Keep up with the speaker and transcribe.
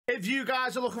If you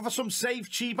guys are looking for some safe,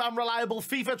 cheap and reliable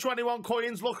FIFA 21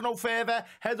 coins, look no further.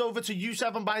 Head over to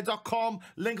u7buy.com.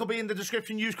 Link will be in the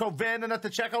description. Use code Vernon at the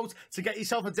checkout to get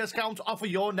yourself a discount off of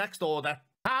your next order.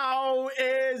 How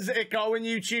is it going,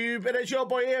 YouTube? It is your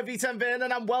boy here, V10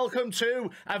 Vernon, and welcome to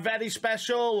a very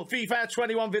special FIFA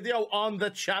 21 video on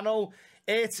the channel.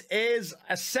 It is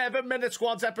a 7-minute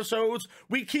squads episode.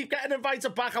 We keep getting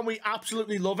invited back and we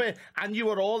absolutely love it. And you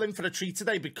are all in for a treat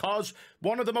today because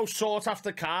one of the most sought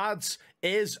after cards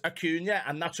is Acuna,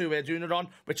 and that's who we're doing it on,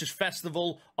 which is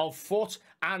Festival of Foot.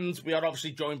 And we are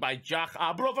obviously joined by Jack,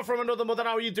 our brother from another mother.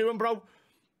 How are you doing, bro?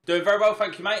 Doing very well,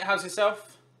 thank you, mate. How's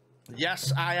yourself?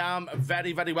 Yes, I am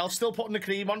very, very well. Still putting the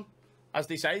cream on, as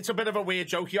they say. It's a bit of a weird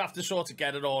joke. You have to sort of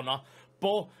get it or not.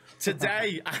 But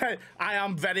today, I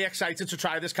am very excited to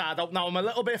try this card out. Now, I'm a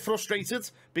little bit frustrated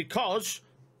because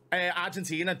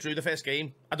Argentina drew the first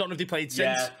game. I don't know if they played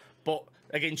since, but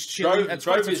against Chile,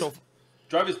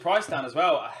 drove his price down as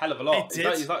well a hell of a lot. It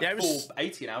did. He's like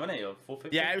 480 now, isn't he? Or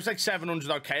 450? Yeah, it was like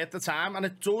 700 okay at the time, and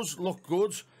it does look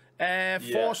good.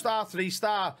 4-star,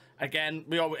 3-star. Again,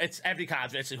 it's every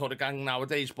card's virtually Hurricane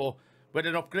nowadays, but with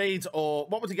an upgrade, or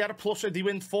what would they get? A plus? If they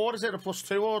win 4, is it a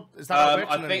 +2, or is that?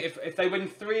 I think if they win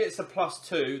 3, it's a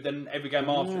 +2. Then every game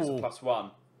after it's a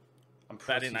 +1. I'm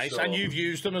pretty very nice. sure. And you've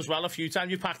used them as well a few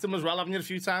times. You've packed them as well, haven't you? A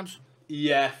few times.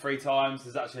 Yeah, 3 times.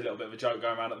 There's actually a little bit of a joke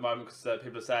going around at the moment because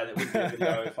people are saying it wouldn't be a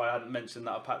video if I hadn't mentioned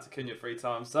that I packed Acuna 3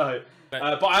 times. So,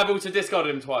 but I have also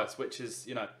discarded him twice, which is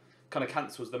kind of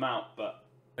cancels them out. But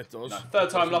it does. Third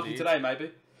time lucky today,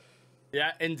 maybe.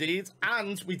 Yeah, indeed.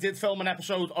 And we did film an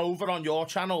episode over on your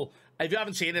channel. If you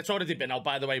haven't seen it, it's already been out,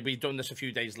 by the way. We've done this a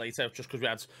few days later just because we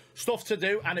had stuff to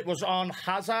do. And it was on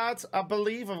Hazard, I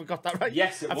believe. Have I got that right?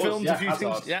 Yes, it was. I filmed a few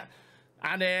Hazard. things. Yeah.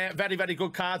 And very, very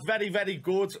good card. Very, very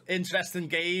good, interesting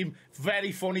game.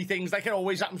 Very funny things. Like it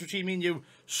always happens between me and you.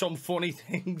 Some funny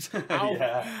things.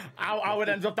 How it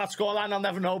ends up that scoreline, I'll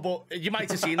never know. But you might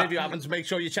have seen it if you haven't. Make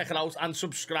sure you check it out and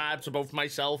subscribe to both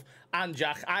myself and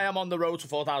Jack. I am on the road to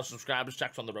 4,000 subscribers.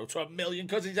 Jack's on the road to 1 million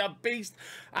because he's a beast.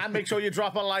 And make sure you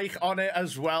drop a like on it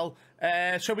as well.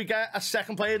 Shall we get a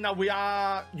second player? Now,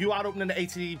 you are opening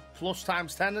 80 plus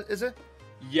times 10, is it?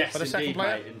 Yes, indeed,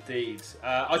 mate, indeed.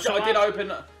 I did open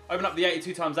up the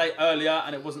 82 times 8 earlier,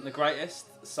 and it wasn't the greatest.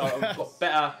 So I've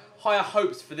got higher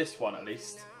hopes for this one, at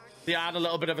least. They had a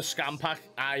little bit of a scam pack,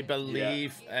 I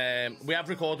believe. Yeah. We have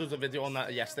recorded a video on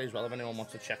that yesterday as well, if anyone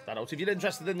wants to check that out. If you're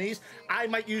interested in these, I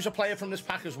might use a player from this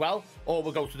pack as well, or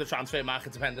we'll go to the transfer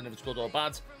market, depending if it's good or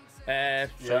bad.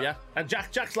 Yeah. And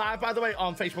Jack's live, by the way,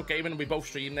 on Facebook Gaming, and we both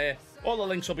stream there. All the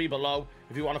links will be below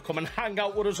if you want to come and hang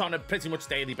out with us on a pretty much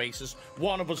daily basis.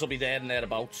 One of us will be there and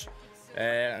thereabouts,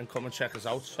 and come and check us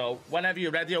out. So whenever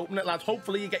you're ready, open it, lads.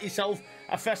 Hopefully you get yourself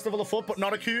a Festival of Foot, but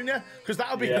not Acuna, because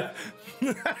that'll be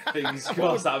fingers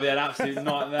crossed. That'll be an absolute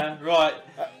nightmare. Right,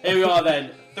 here we are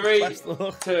then. 3,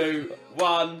 2,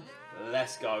 1,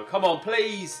 let's go. Come on,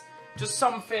 please. Just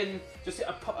something, just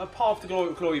a path to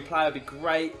glory player would be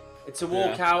great. It's a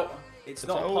walkout. It's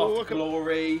not a path to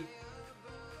glory.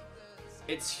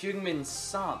 It's Heung-Min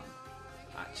Son,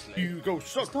 actually. Hugo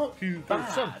Son. It's not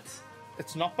bad. Son.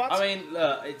 It's not bad. I mean,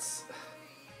 look,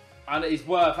 and it's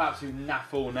worth absolute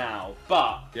naffle now.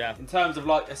 But in terms of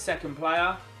like a second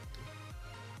player,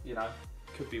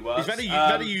 could be worse. He's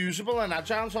very usable and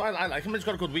agile, so I like him. He's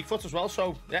got a good weak foot as well.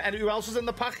 So yeah, and who else is in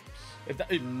the pack?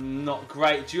 Not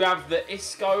great. Do you have the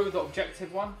Isco, the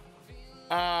objective one?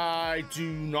 I do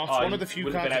not. One of the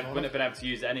few cards. Wouldn't have been able to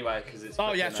use it anyway because it's.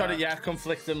 Oh yeah, sorry,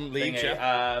 conflicting leagues.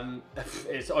 Yeah.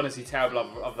 It's honestly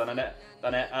terrible. I've done it.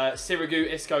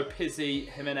 Sirigu, Isco, Pizzi,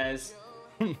 Jimenez,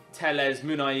 Tellez,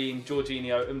 Munayin,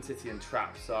 Jorginho, Umtiti, and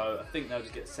Trapp. So I think they'll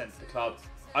just get sent to the club.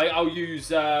 I'll use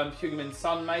Heung-Min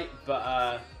Son, mate.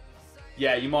 But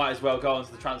yeah, you might as well go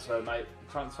onto the transfer list,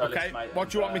 mate. What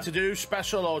do you want me to do?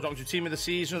 Special, or do you want me to team of the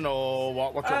season, or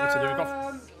what? What do you want me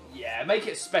to do? Yeah, make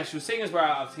it special. Seeing as we're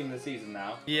out of team of the season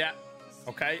now. Yeah.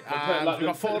 Okay. We've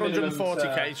got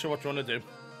 440k. So what do you want to do?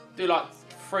 Do like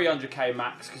 300k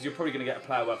max, because you're probably going to get a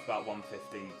player worth about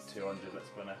 150, 200. Let's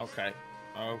be honest. Okay.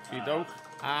 Okie doke.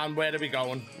 And where are we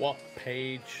going? What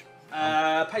page?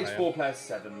 Page 4, player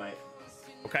 7, mate.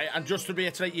 Okay. And just to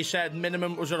reiterate, you said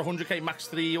minimum was it 100k, max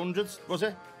 300? Was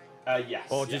it? Yes.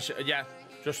 Or just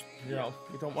just you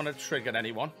don't want to trigger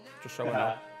anyone. Just so I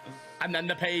know. And then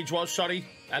the page was, sorry,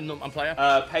 and player?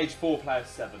 Page 4, player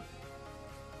 7.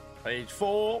 Page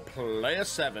 4, player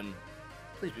 7.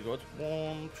 Please be good.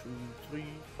 1, 2, 3,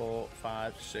 4,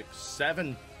 5, 6,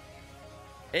 7.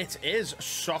 It is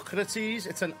Socrates.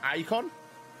 It's an icon.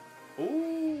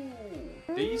 Ooh,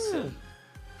 decent.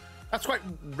 That's quite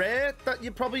rare that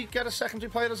you probably get a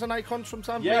secondary player as an icon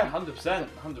sometimes. Yeah, 100%,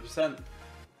 100%.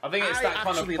 I think it's that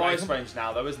kind of price range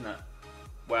now, though, isn't it?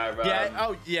 Where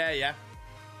yeah.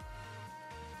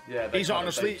 He's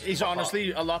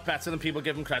honestly a lot better than people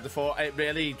give him credit for. It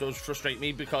really does frustrate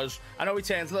me because I know he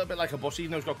turns a little bit like a bus,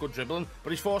 even though he's got good dribbling, but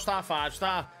he's 4-star,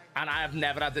 5-star, and I have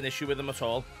never had an issue with him at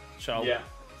all. So yeah,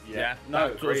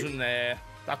 no,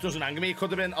 that doesn't anger me. It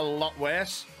could have been a lot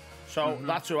worse. So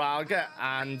that's who I'll get,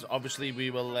 and obviously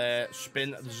we will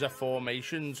spin the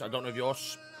formations. I don't know if you're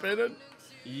spinning.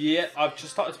 Yeah, I've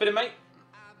just started spinning, mate.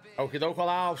 Okay, doke. Well,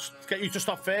 I'll get you to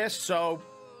stop first, so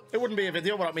it wouldn't be a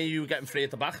video without me you getting free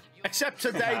at the back. Except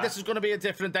today, this is going to be a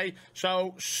different day.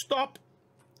 So stop.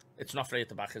 It's not free at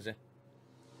the back, is it?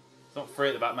 It's not free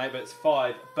at the back, mate, but it's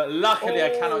 5. But luckily, I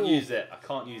cannot use it. I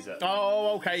can't use it.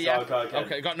 Oh, okay, yeah. So,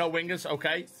 okay, got no wingers.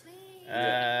 Okay.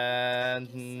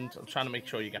 And I'm trying to make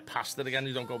sure you get past it again.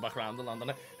 You don't go back around and land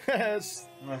on it.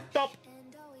 Stop.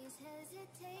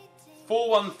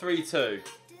 4-1-3-2.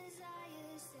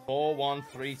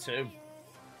 4-1-3-2.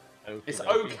 Okay, it's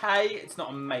okay. It's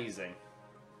not amazing.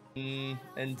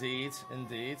 Indeed.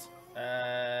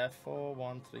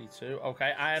 4-1-3-2.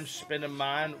 Okay, I am spinning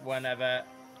mine whenever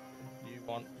you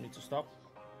want me to stop.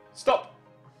 Stop.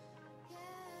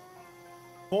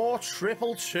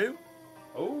 4-2-2.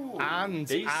 Oh, and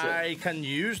decent. I can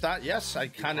use that. Yes, I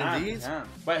can indeed. Yeah.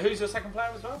 Wait, who's your second player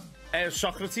as well?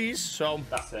 Socrates. So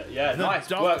that's it. Yeah, nice.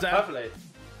 Worked perfectly.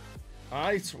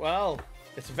 Right. Well,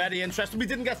 it's very interesting. We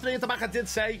didn't get 3 at the back. I did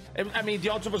say. I mean, the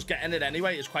odds of us getting it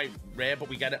anyway is quite rare, but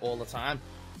we get it all the time.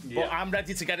 Yeah. But I'm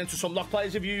ready to get into some lock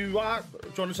plays. If you are, do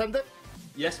you want to send it?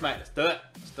 Yes, mate. Let's do it.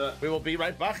 Let's do it. We will be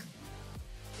right back.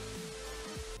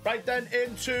 Right then,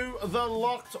 into the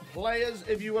locked players.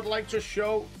 If you would like to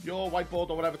show your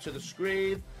whiteboard or whatever to the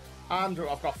screen. Andrew,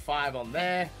 I've got 5 on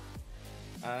there.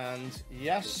 And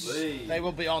yes, they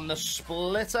will be on the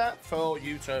splitter for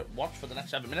you to watch for the next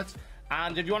 7 minutes.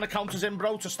 And if you want to count us in,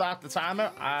 bro, to start the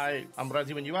timer, I am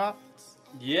ready when you are.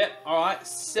 Yep, alright.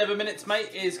 7 minutes,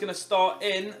 mate, is going to start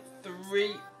in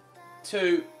 3,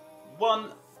 2,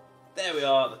 1. There we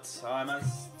are, the timer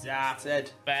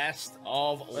started. Best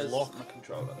of luck. My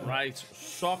controller then? Right,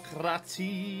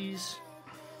 Socrates.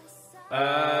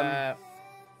 Let's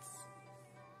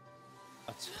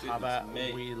have a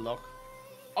wee look.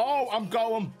 Oh, I'm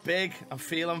going big. I'm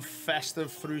feeling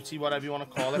festive, fruity, whatever you want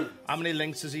to call it. How many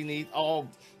links does he need? Oh,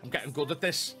 I'm getting good at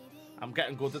this. I'm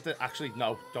getting good at it. Actually,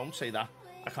 no, don't say that.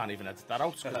 I can't even edit that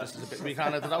out because this is a bit we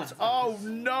can't edit out. Oh,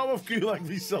 no, I've gulagged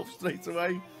myself straight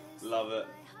away. Love it.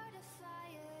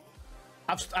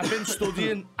 I've been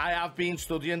studying. I have been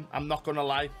studying. I'm not going to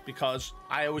lie, because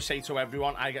I always say to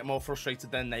everyone, I get more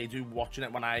frustrated than they do watching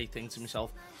it when I think to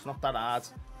myself, it's not that hard.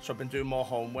 So I've been doing more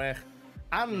homework.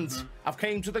 And I've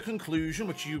came to the conclusion,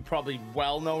 which you probably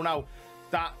well know now,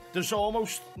 that there's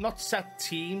almost not set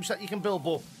teams that you can build,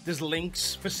 but there's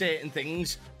links for certain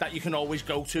things that you can always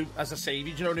go to as a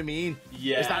saviour. Do you know what I mean?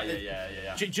 Yeah,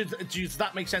 yeah. Does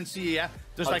that make sense to you? Yeah.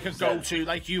 There's 100%. Like a go-to,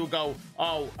 like you'll go,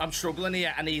 oh, I'm struggling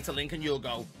here, I need a link, and you'll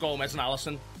go Gomez and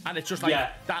Alisson, and it's just like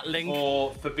that link.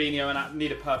 Or Fabinho and I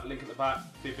need a perfect link at the back.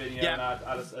 Fabinho and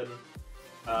Alisson,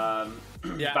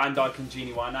 Van Dijk and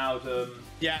Gini Wijnaldum.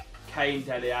 Yeah. Kane,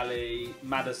 Dele Alli,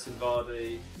 Maddison,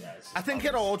 Vardy. Yeah, I think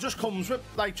it all just comes with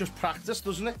like just practice,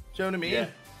 doesn't it? Do you know what I mean? Yeah.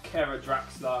 Kera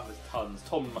Draxler, there's tons.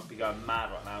 Tom must be going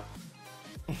mad right now.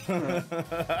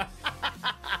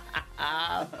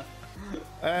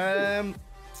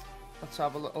 Let's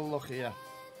have a little look here.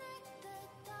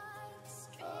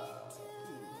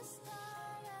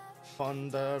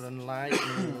 Thunder and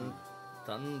lightning.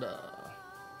 Thunder.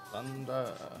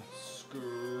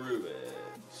 Screw it.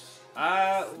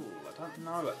 I don't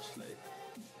know actually.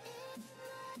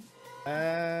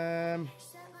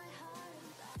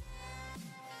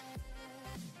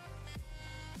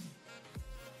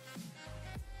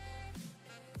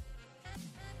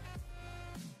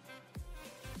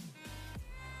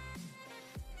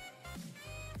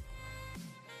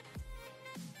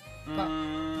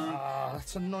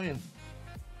 That's annoying.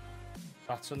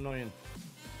 That's annoying.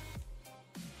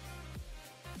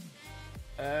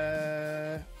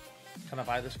 Can I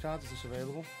buy this card? Is this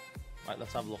available? Right,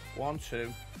 let's have a look. 1,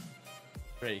 2,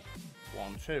 3.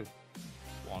 1, 2.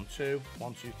 1, 2.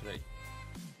 1, 2, 3.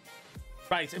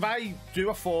 Right, if I do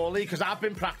a 4 league, because I've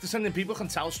been practicing and people can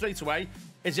tell straight away,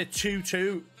 is it 2,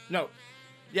 2? No.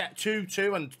 Yeah, 2,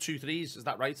 2 and 2 3s. Is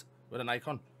that right? With an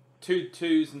icon? 2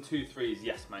 2s and 2 3s.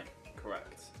 Yes, mate.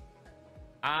 Correct.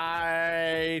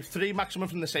 3 maximum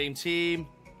from the same team.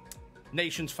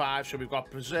 Nations 5, so we've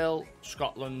got Brazil,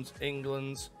 Scotland,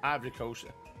 England, Ivory Coast.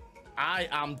 I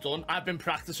am done. I've been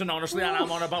practicing, honestly, and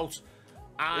I'm on about...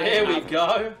 Here we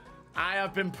go. I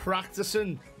have been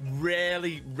practicing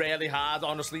really, really hard,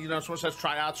 honestly. You know, someone says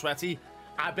try hard, sweaty.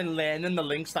 I've been learning the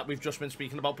links that we've just been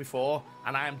speaking about before,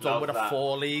 and I am done with a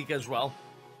 4 league as well.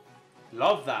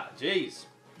 Love that, jeez.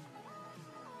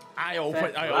 I hope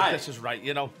this is right,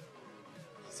 you know.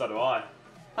 So do I.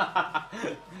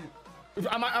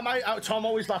 Am I? Tom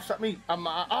always laughs at me.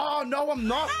 Oh no, I'm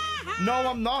not. No,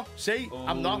 I'm not. See, ooh.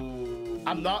 I'm not.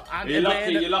 You're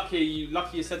lucky. You're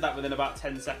lucky you said that within about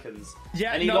 10 seconds.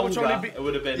 Yeah, Any longer, it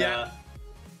would have been. Yeah.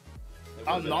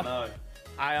 I'm not. No.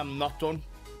 I am not done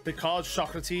because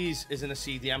Socrates is in a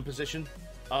CDM position.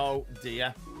 Oh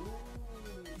dear.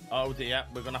 Oh dear.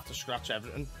 We're gonna have to scratch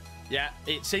everything. Yeah.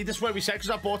 See, this is where we said because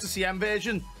I bought a CM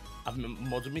version. I've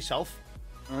muddled myself.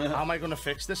 How am I going to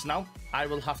fix this now? I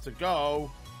will have to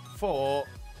go for...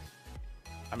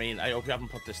 I mean, I hope you haven't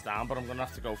put this down, but I'm going to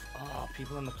have to go... Oh,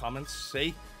 people in the comments,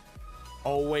 see?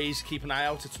 Always keep an eye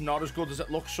out. It's not as good as it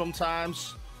looks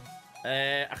sometimes.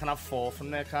 I can have 4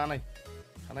 from there, can't I?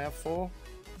 Can I have 4?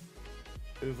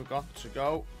 Who've I got to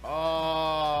go?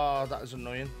 Oh, that is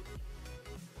annoying.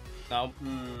 No.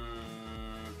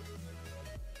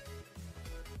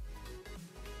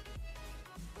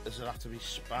 Does it have to be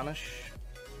Spanish?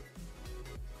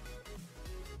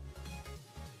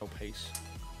 No pace.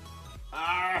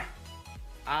 I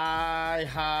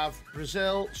have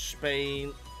Brazil,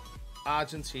 Spain,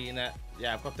 Argentina.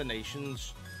 Yeah, I've got the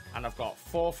nations, and I've got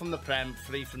 4 from the Prem,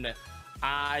 3 from the.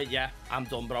 Yeah, I'm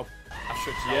done, bro. I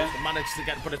should manage to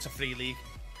get, but it's a free league.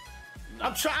 No.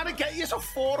 I'm trying to get you to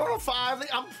 4 or a 5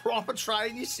 league. I'm proper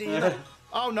trying. You see that?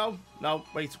 Oh no,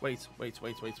 wait.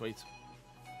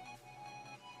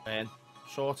 Man,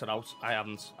 sort it out. I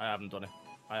haven't done it.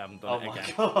 I haven't done it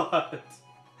again. Oh my god.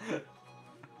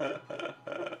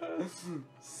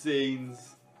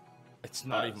 Scenes. It's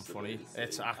not even funny.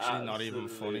 It's actually not even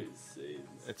funny.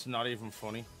 It's not even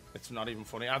funny. It's not even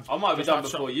funny. I might be done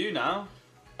before you now.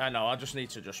 I know. I just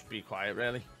need to just be quiet,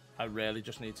 really. I really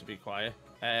just need to be quiet.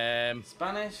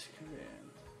 Spanish, Korean.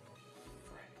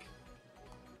 Frick.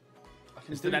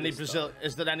 Is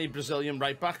there any Brazilian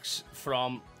right backs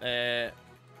from?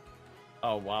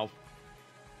 Oh wow.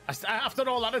 After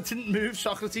all that, it didn't move,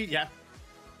 Socrates. Yeah.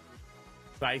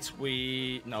 Right,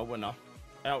 no, we're not.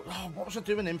 Oh, what was I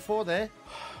doing in for there?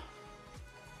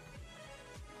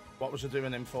 What was I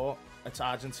doing in for? It's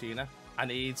Argentina. I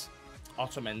need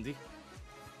Otamendi.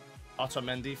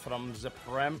 Otamendi from the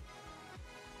Prem.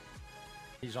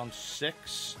 He's on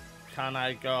 6. Can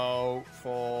I go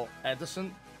for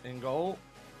Edison in goal?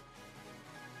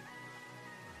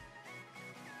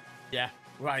 Yeah,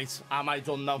 right. Am I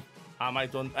done now? Am I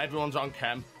done? Everyone's on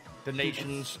chem. The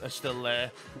nations are still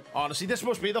there. Honestly, this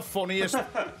must be the funniest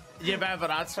you've ever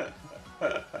had.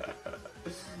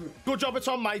 Good job it's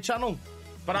on my channel.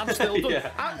 But I'm still done.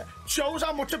 Yeah. Shows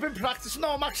how much I've been practicing.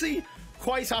 No, I'm actually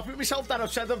quite happy with myself that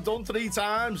I've said I've done 3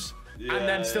 times. Yeah, and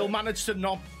then still managed to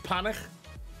not panic.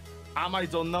 Am I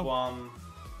done though? 1.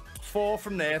 4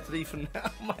 from there, 3 from there.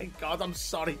 Oh my god, I'm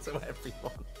sorry to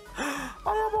everyone. I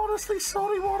am honestly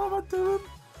sorry. What am I doing?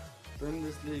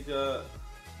 Bundesliga.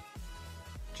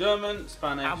 German,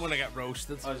 Spanish. I'm gonna get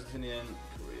roasted. Argentinian,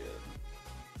 Korean.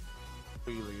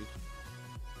 Prelude.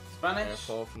 Spanish,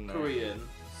 4 from there. Korean,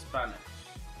 Spanish.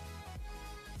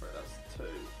 Right, that's 2,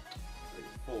 3,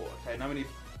 4. Okay, now we need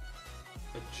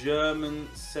a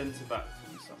German centre back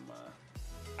from somewhere.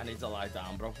 I need to lie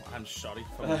down, bro. I'm sorry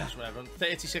for this, whatever.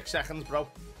 36 seconds, bro.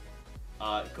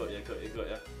 Got you.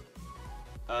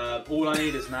 All I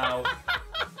need is now.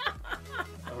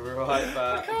 Right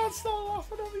back. I can't stop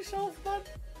laughing at myself, man.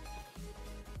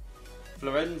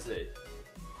 Florenzi.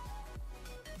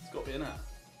 It's got to be in it.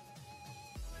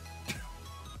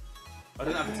 I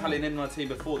didn't have Italian in my team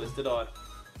before this, did I?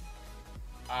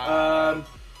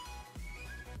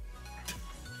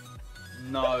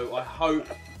 No, I hope.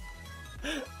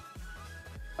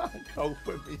 I can't cope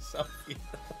with myself either.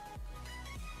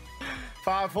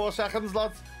 5, 4 seconds,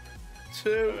 lads.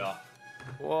 2,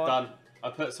 1. Done. I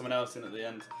put someone else in at the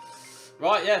end.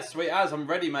 Right, yeah, sweet as. I'm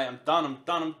ready, mate. I'm done.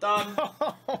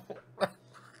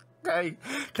 Okay.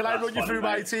 Can I run you through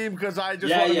my team? Because I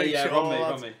just want to make sure.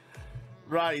 Run me.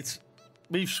 Right.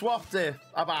 We've swapped it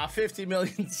about 50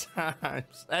 million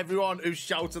times. Everyone who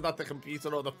shouted at the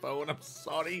computer or the phone, I'm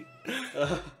sorry.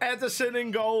 Edison in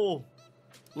goal.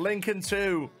 Lincoln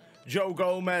 2. Joe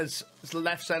Gomez,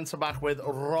 left centre-back with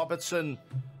Robertson,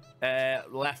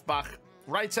 left back.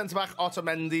 Right centre-back,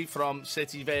 Otamendi from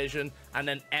City version. And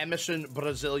then Emerson,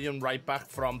 Brazilian right-back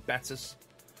from Betis.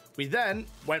 We then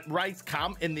went right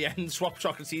cam in the end, swap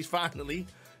Socrates finally,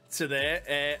 to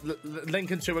there.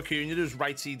 Linking to Acuna, who's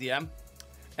right CDM.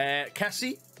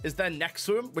 Kessie is then next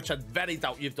to him, which I very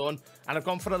doubt you've done. And I've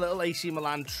gone for a little AC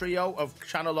Milan trio of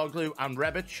Chanaloglu and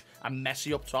Rebic and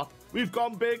Messi up top. We've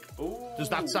gone big. Ooh. Does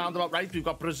that sound about right? We've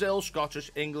got Brazil,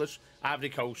 Scottish, English, Ivory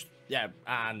Coast, yeah,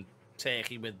 and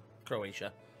Turkey with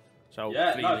Croatia. So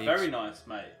yeah, no, very nice,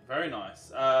 mate. Very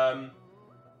nice.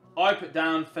 I put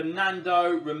down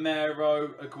Fernando, Romero,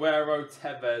 Aguero,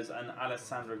 Tevez, and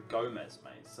Alessandro Gomez,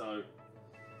 mate. So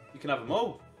you can have them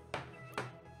all.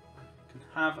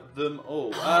 Have them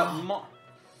all.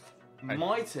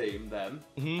 My team then.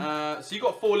 So you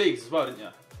got 4 leagues as well, didn't you?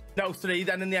 No, 3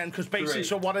 then in the end. Because basically,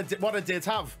 so what I did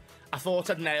have, I thought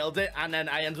I'd nailed it, and then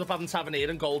I ended up having Tavernier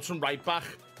and Goldson right back,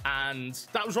 and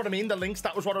that was what I mean. The links,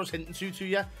 that was what I was hinting to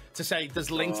you, to say there's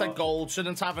links like Goldson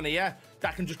and Tavernier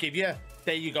that can just give you.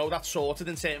 There you go. That's sorted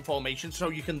in certain formations, so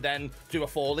you can then do a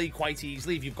 4 league quite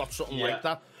easily if you've got something like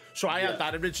that. So I had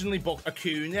that originally, but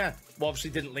Acuna obviously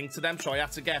didn't link to them, so I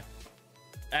had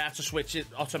to switch it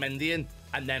Otamendi in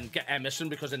and then get Emerson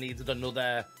because I needed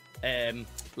another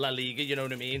La Liga, you know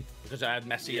what I mean? Because I had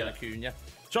Messi and Acuna.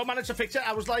 So I managed to fix it.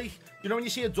 I was like, you know when you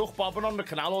see a duck bobbing on the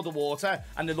canal or the water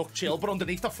and they look chill, but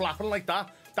underneath they're flapping like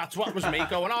that? That's what was me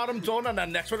going, oh, I'm done. And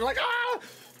then next one, like, ah!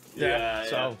 Yeah,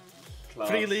 so... Class.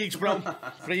 3 leagues, bro.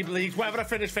 3 leagues. Whether I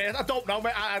finish first, I don't know,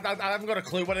 mate. I haven't got a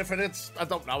clue when I finished. I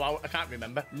don't know. I can't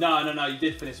remember. No. You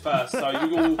did finish first. So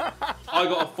you all. I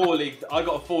got a 4 league. I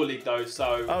got a 4 league though.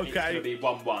 So it's gonna be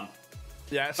 1-1.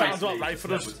 Yeah, it sounds about right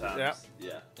for us.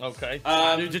 Yeah. Okay.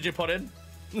 Who did you put in?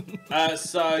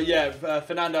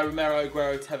 Fernando, Romero,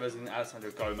 Aguero, Tevez, and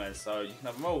Alessandro Gomez. So you can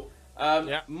have them all.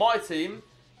 My team: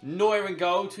 Neuer in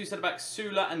goal, 2 centre backs,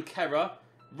 Sula and Kera,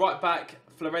 right back.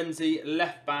 Florenzi,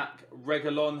 left back,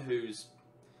 Reguilon, who's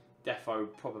defo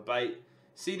proper bait.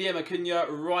 CDM Acuna,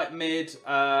 right mid,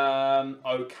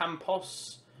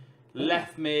 Ocampos.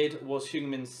 Left mid was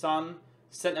Heung-min Son.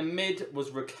 Centre mid was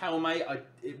Riquelme.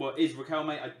 Is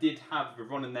Riquelme. I did have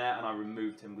Veron in there and I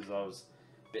removed him because I was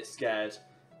a bit scared.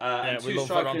 And 2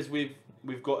 strikers, we've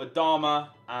got Adama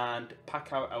and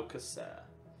Paco Alcacer.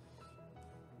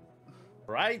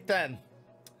 Right then.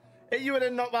 You were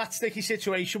in not that sticky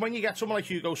situation. When you get someone like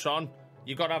Hugo Son,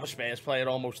 you got to have a Spurs player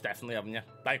almost definitely, haven't you?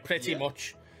 Like, pretty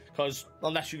much. Because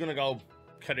unless you're going to go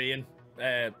Korean,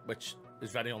 which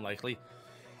is very unlikely.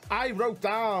 I wrote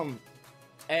down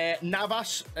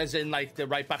Navas, as in, like, the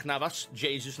right-back Navas,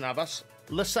 Jesus Navas.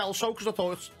 Lo Celso, because I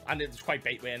thought, and it's quite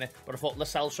bait, weren't it? But I thought Lo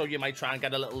Celso, you might try and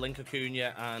get a little link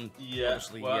Acuna, and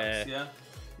obviously,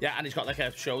 yeah, and he's got like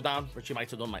a showdown, which you might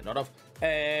have done, might not have.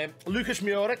 Lucas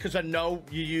Moura, because I know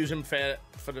you use him for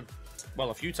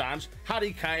a few times.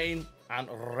 Harry Kane and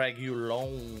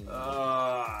Reguilon.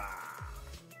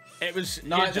 It was you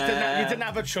didn't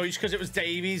have a choice because it was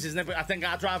Davies, isn't it? But I think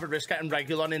I'd rather risk getting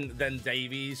Reguilon in than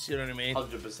Davies. You know what I mean?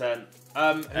 100%.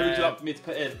 Who would you like me to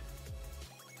put in?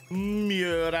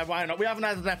 Moura, why not? We haven't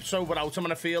had an episode without him,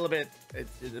 and I feel it's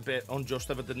a bit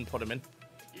unjust if I didn't put him in.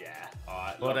 Yeah. All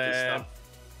right. Love this stuff.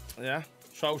 Yeah.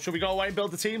 So, should we go away and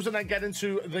build the teams and then get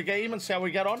into the game and see how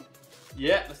we get on?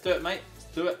 Yeah, let's do it, mate.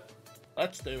 Let's do it.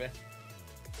 Let's do it.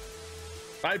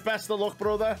 Right, best of luck,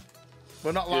 brother.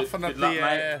 We're not laughing at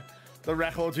the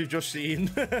records we've just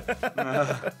seen.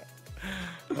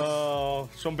 Oh,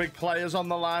 some big players on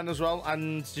the line as well.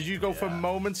 And did you go for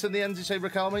moments in the end, did you say,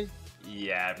 Riquelme?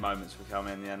 Yeah, moments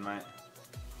Riquelme in the end, mate.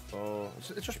 Oh,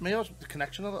 it's just me or the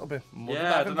connection a little bit?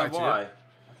 I don't know why. I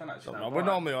don't actually know why. We're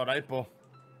normally alright, but...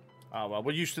 Oh, well,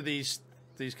 we're used to these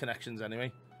connections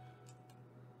anyway.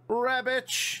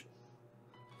 Rebic.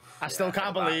 I still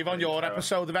can't believe on your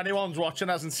episode, if anyone's watching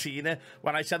hasn't seen it,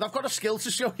 when I said, I've got a skill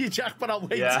to show you, Jack, but I'll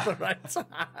wait till the right time.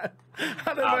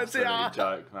 Absolute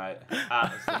joke, mate.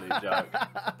 Absolute joke.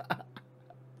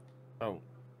 Oh,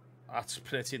 that's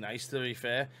pretty nice, to be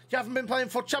fair. You haven't been playing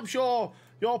foot champs, you're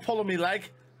pulling me leg.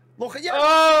 Look at you.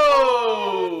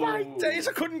 Oh my days,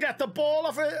 I couldn't get the ball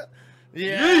off it.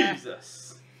 Yeah.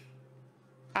 Jesus.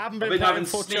 I haven't been playing having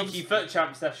foot sneaky foot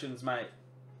champ sessions, mate.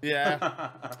 Yeah.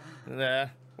 Yeah.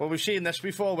 Well, we've seen this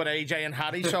before with AJ and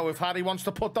Harry, so if Harry wants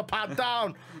to put the pad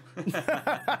down...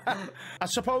 I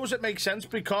suppose it makes sense,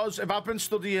 because if I've been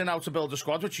studying how to build a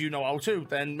squad, which you know how to,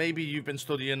 then maybe you've been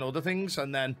studying other things,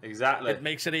 and then it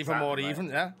makes it even more even,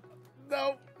 yeah?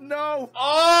 No! Oh!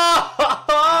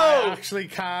 I actually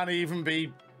can't even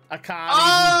be... I can't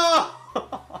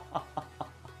even...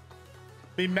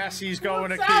 Me Messi's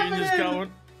going, Acuna's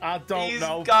going. I don't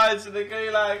know. He's going to the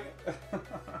gulag.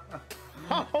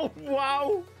 Oh,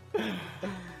 wow.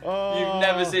 Oh. You've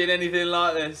never seen anything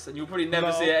like this, and you'll probably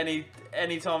never see it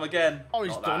any time again. Oh,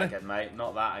 he's Not done that it again, mate.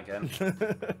 Not that again.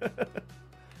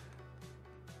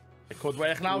 It could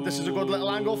work now. Ooh. This is a good little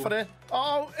angle for it.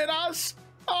 Oh, it has.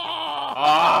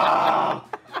 Oh,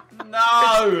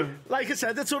 no. Like I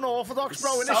said, it's unorthodox,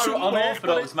 bro. It's so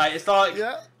unorthodox, mate. It's like,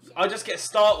 I just get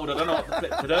startled. I don't know what the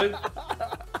flip to do.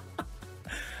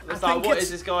 It's like, what is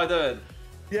this guy doing?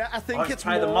 Yeah, I think it's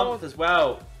play more... the month as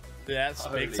well. Yeah, it's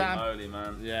big time. Holy moly,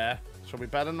 man. Yeah, so we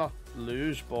better not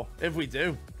lose, but if we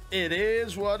do, it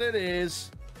is what it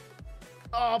is.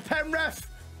 Oh, pen ref.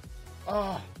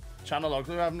 Oh, channel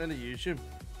ugly we haven't in the YouTube.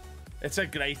 It's a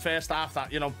great first half,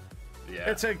 that, you know. Yeah.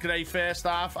 It's a great first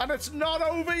half, and it's not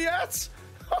over yet.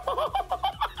 Go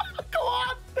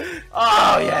on.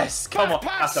 Oh, yes. Come on.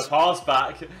 Pass. That's a pass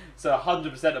back. It's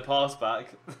 100% a pass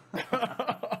back.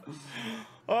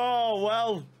 Oh,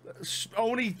 well.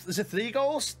 Only, is it 3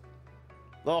 goals?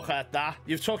 Look at that.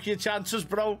 You've took your chances,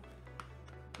 bro.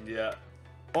 Yeah.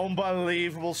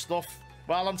 Unbelievable stuff.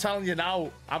 Well, I'm telling you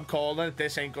now, I'm calling it.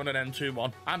 This ain't going to end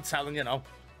 2-1. I'm telling you now.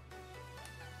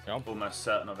 I'm almost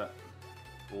certain of it.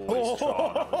 Oh,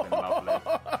 that would have been lovely.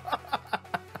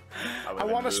 I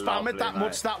want to spam it that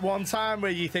much that one time where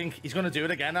you think he's going to do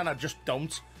it again and I just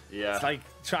don't. Yeah. It's like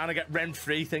trying to get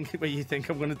rent-free where you think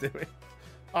I'm going to do it.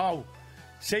 Oh,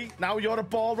 see, now you're a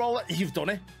ball roller. You've done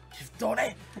it. You've done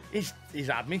it. He's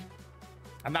had me.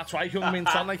 And that's why Heung-min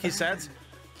Son, like he said,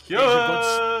 he's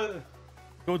a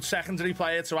good secondary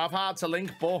player to have. Hard to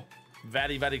link, but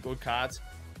very, very good card.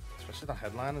 Especially the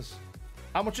headliners.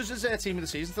 How much is his team of the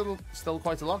season? Still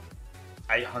quite a lot.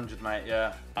 800, mate.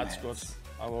 Yeah. That's good.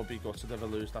 I will be gutted if I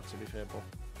lose that, to be fair, but.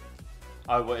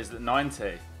 Oh, what is it?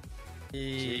 90.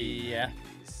 Yeah.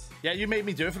 Yeah, you made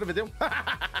me do it for the video.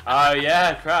 Oh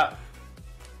yeah, crap.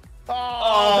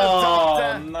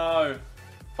 Oh no.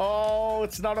 Oh,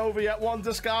 it's not over yet. 1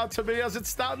 discard to me as it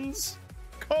stands.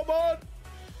 Come on.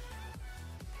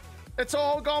 It's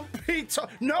all gone, Peter.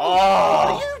 No.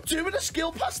 Oh. What are you doing a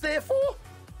skill pass there for?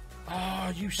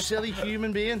 Oh, you silly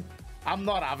human being. I'm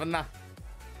not having that.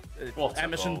 What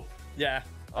Emerson. Goal. Yeah,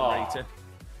 I rate it.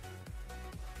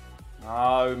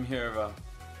 Oh, Mura.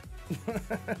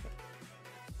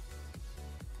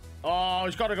 Oh,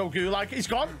 he's got to go gulag. He's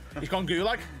gone. He's gone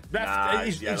gulag. Nah,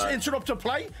 he's interrupted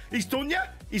play. He's done you.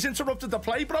 He's interrupted the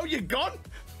play, bro. You're gone.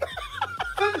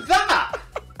 For that?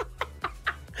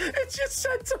 It's your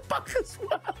centre back as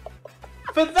well.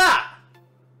 For that?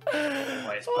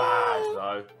 Oh, it's bad,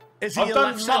 though. I've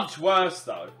done much worse,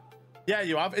 though. Yeah,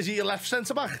 you have. Is he your left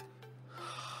centre back?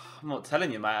 I'm not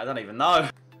telling you, mate. I don't even know.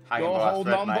 Hanging by a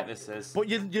thread, mate, this is. But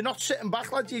you're not sitting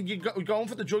back, lad. You're going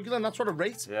for the jugular, and that's what I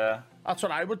rate. Yeah. That's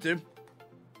what I would do.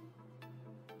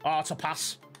 Oh, it's a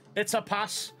pass. It's a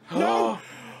pass. No!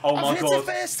 Oh, my God. I've hit it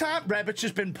first time. Rebic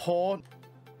has been poor.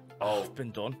 Oh. I've been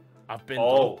done. I've been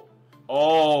done.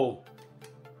 Oh.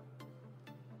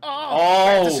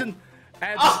 Oh. Edison.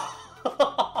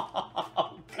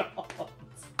 Oh, God.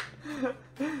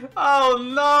 Oh,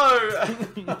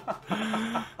 no.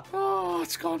 Oh,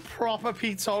 it's gone proper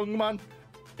Pete Tong, man.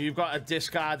 You've got a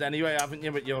discard anyway, haven't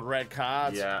you, with your red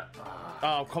cards? Yeah.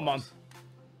 Oh, come on.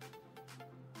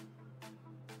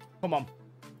 Come on.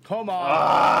 Come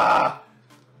on.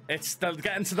 It's still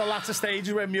getting to the latter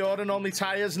stages where Murin only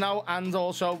tires now and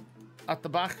also at the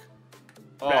back.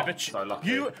 Oh, so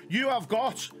lucky. You have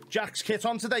got Jack's kit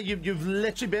on today. You've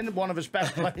literally been one of his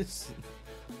best players.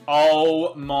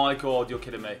 Oh, my God. You're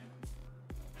kidding me.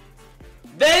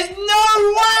 There's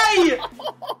no way!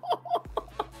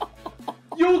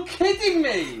 You're kidding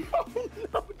me! Oh,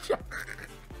 no, Jack.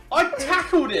 I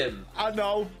tackled him! I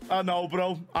know,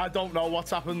 bro. I don't know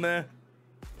what's happened there.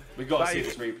 We've got to see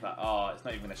this replay. Oh, it's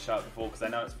not even going to show it before because I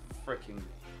know it's freaking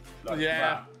like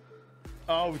crap.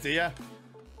 Oh, dear.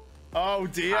 Oh,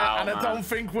 dear. Ow, and man. I don't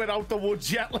think we're out the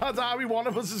woods yet, lad, are we? One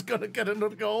of us is going to get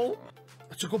another goal.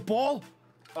 It's a good ball.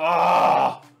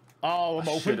 Oh! Oh, I'm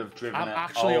open. Should have driven I'm it.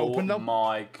 actually open them. Oh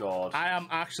my God. I am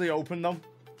actually open them.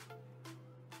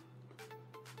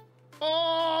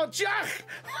 Oh, Jack!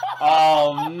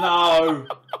 Oh no!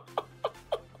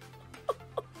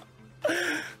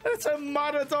 It's a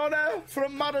Maradona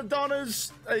from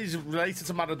Maradona's. He's related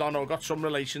to Maradona. Got some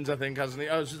relations, I think, hasn't he?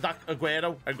 Oh, is that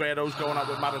Aguero? Aguero's going out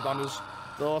with Maradona's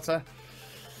daughter.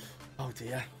 Oh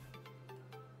dear.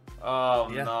 Oh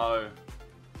no!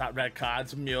 That red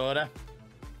card's Mura.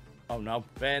 Oh no,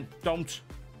 Ben, don't.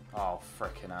 Oh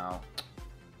frickin' hell.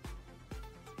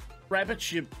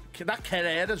 Rebic, that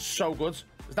Carrera's so good.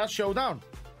 Is that showdown?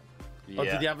 Yeah. Or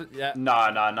did he have it? Yeah.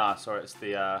 No. Sorry, it's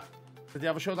the. Did he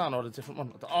have a showdown or a different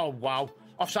one? Oh wow!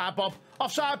 Offside, Bob.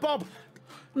 Offside, Bob.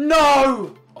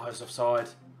 No! Oh, it's offside.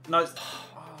 No, it's.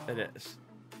 It is.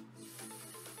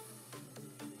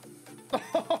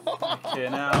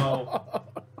 Fucking hell.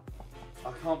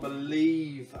 I can't can't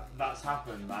believe that's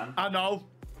happened, man. I know.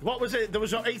 What was it? There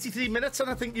was 83 minutes, and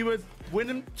I think you were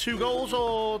winning 2 goals,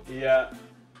 or yeah.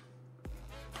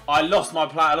 I lost my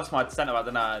player. I lost my centre back,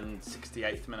 didn't I, in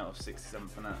 68th minute or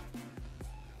 67th minute.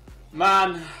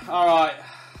 Man, all right.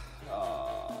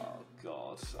 Oh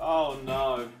God. Oh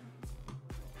no.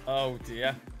 Oh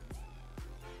dear.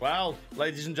 Well,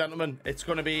 ladies and gentlemen, it's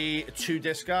going to be 2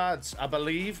 discards, I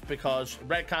believe, because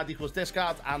red card equals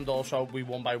discard, and also we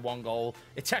won by 1 goal.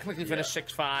 It technically finished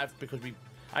 6-5 because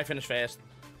I finished first,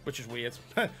 which is weird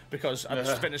because I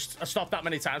stopped that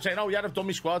many times saying, "Oh yeah, I've done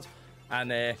my squad," and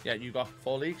yeah, you got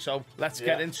 4 leagues. So let's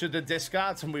get into the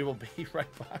discards, and we will be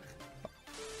right back.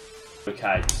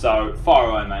 Okay, so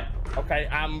far away, mate. Okay,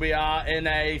 and we are in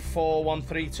a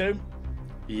 4-1-3-2.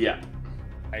 Yeah.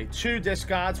 Okay, 2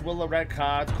 discards. Will the red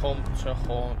card come to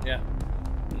haunt you?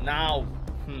 Now,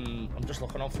 I'm just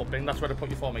looking on footing. That's where to put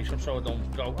your formation so I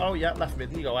don't go, oh yeah, left mid.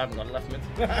 And you go, I haven't got a left mid.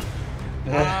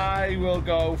 I will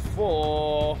go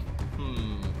for,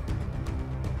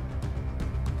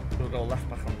 we'll go left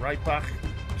back and right back.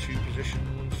 2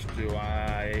 positions.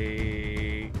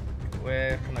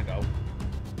 Where can I go?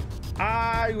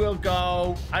 I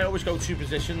always go 2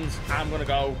 positions. I'm going to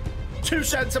go 2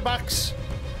 centre backs.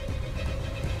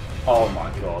 Oh my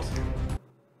God.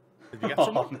 Did you get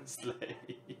someone? Honestly.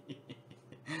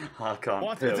 I can't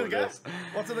What feel did they get? this.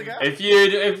 What did they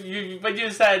get? When you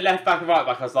said left back and right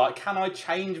back, I was like, can I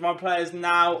change my players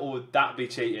now, or would that be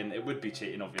cheating? It would be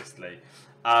cheating, obviously.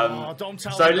 Don't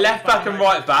tell so me left back and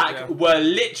right back yeah. were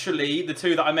literally the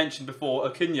 2 that I mentioned before,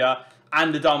 Acuna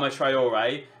and Adama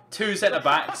Traore. 2 centre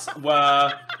backs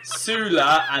were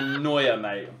Sula and Neuer,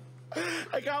 mate.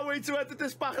 I can't wait to edit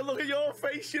this back and look at your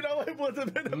face, you know, it would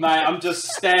have been... Mate, I'm just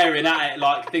staring at it,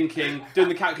 like, thinking, doing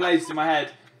the calculations in my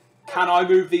head. Can I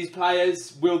move these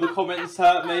players? Will the comments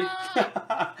hurt me?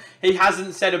 He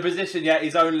hasn't said a position yet,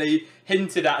 he's only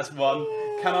hinted at one.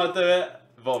 Can I do it?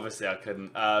 But obviously I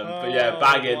couldn't. But yeah,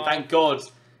 bagging. Wow. Thank God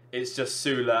it's just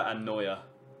Sula and Neuer.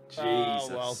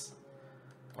 Jesus.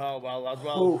 Oh,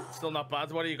 well, still not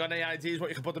bad. What, have you got any ideas what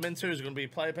you can put them into? Is it going to be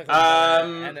player pick?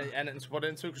 Anything to put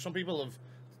into? Because some people have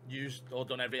used or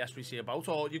done every SBC about,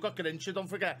 or you've got Grincha, don't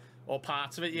forget, or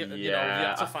parts of it, you know, you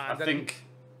have to find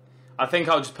I think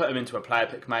I'll just put them into a player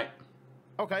pick, mate.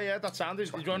 Okay, yeah, that sounds.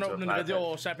 Do you want to open in the video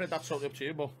or separate? That's totally up to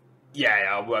you, but... Yeah,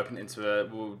 I'll open it into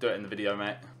we'll do it in the video,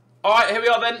 mate. Alright, here we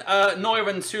are then. Neuer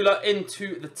and Sula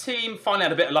into the team. Finally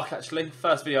had a bit of luck, actually.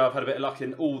 First video I've had a bit of luck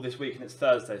in all this week, and it's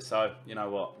Thursday, so you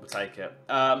know what, we'll take it.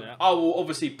 I will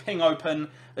obviously ping open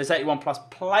this 81 plus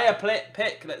player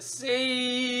pick. Let's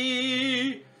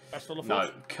see.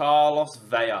 No, Carlos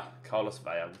Vela. Carlos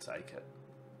Vela, we'll take it.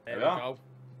 There we go.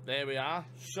 There we are.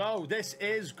 So this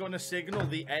is going to signal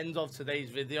the end of today's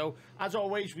video. As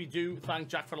always, we do thank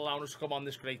Jack for allowing us to come on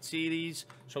this great series.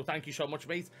 So thank you so much,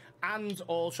 mate. And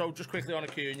also, just quickly on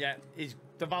Acuna, is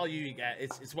the value you get,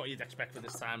 it's what you'd expect for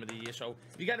this time of the year. So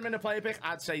if you get him in a player pick,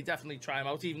 I'd say definitely try him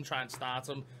out. Even try and start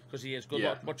him, because he is good.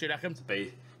 Yeah. What do you reckon?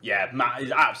 Yeah, Matt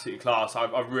is absolutely class.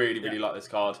 I really like this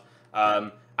card.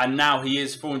 And now he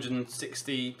is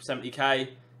 460, 70k.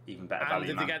 Even better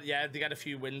value, they get a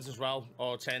few wins as well,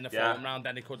 or turn the form round,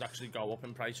 then he could actually go up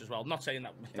in price as well. Not saying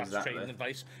that's trading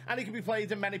advice. And he can be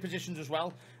played in many positions as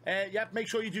well. Yeah, make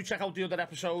sure you do check out the other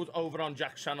episode over on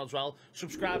Jack's channel as well.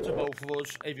 Subscribe to both of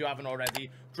us if you haven't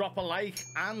already. Drop a like,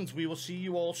 and we will see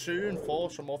you all soon for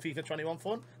some more FIFA 21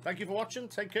 fun. Thank you for watching.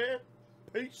 Take care.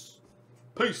 Peace.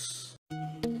 Peace.